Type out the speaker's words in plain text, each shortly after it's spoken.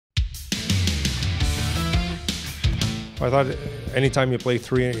I thought anytime you play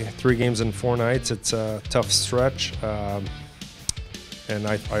three games in 4 nights, it's a tough stretch, and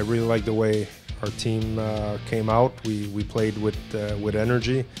I really like the way our team came out. We played with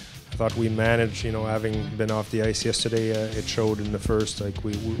energy. I thought we managed, having been off the ice yesterday, it showed in the first. Like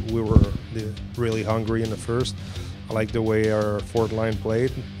we were really hungry in the first. I like the way our fourth line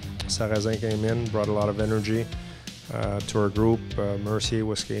played. Sarrazin came in, brought a lot of energy to our group. Mercier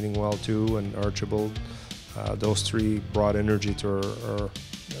was skating well too, and Archibald. Those three brought energy to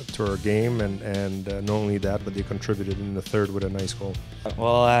our game, and not only that, but they contributed in the third with a nice goal.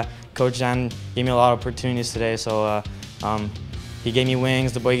 Well, Coach Jan gave me a lot of opportunities today, so he gave me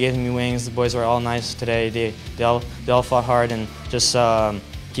wings, the boy gave me wings, the boys were all nice today. They all fought hard and just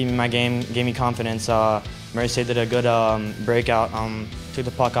keeping my game, gave me confidence. Mercier did a good breakout, took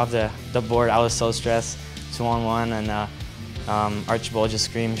the puck off the board. I was so stressed, 2-on-1, and Archibald just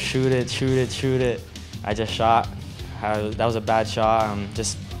screamed, "Shoot it, shoot it, shoot it." I just shot. That was a bad shot.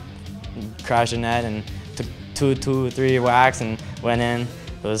 Just crashed the net and took 2-3 whacks and went in.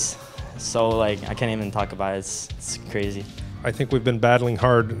 It was so, like, I can't even talk about it. It's crazy. I think we've been battling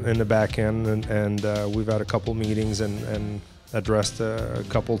hard in the back end, and we've had a couple meetings and addressed a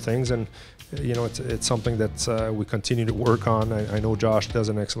couple things, and it's something that we continue to work on. I know Josh does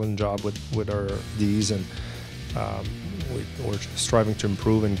an excellent job with our Ds, and we're striving to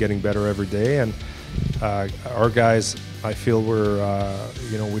improve and getting better every day. And our guys, I feel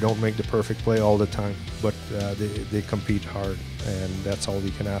we don't make the perfect play all the time, but they compete hard, and that's all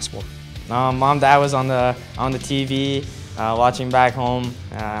we can ask for. Mom, Dad was on the TV watching back home.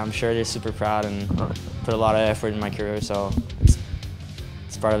 I'm sure they're super proud and put a lot of effort in my career, so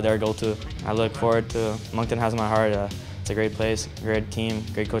it's part of their goal too. I look forward to Moncton has my heart. It's a great place, great team,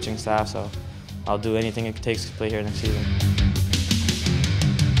 great coaching staff, so I'll do anything it takes to play here next season.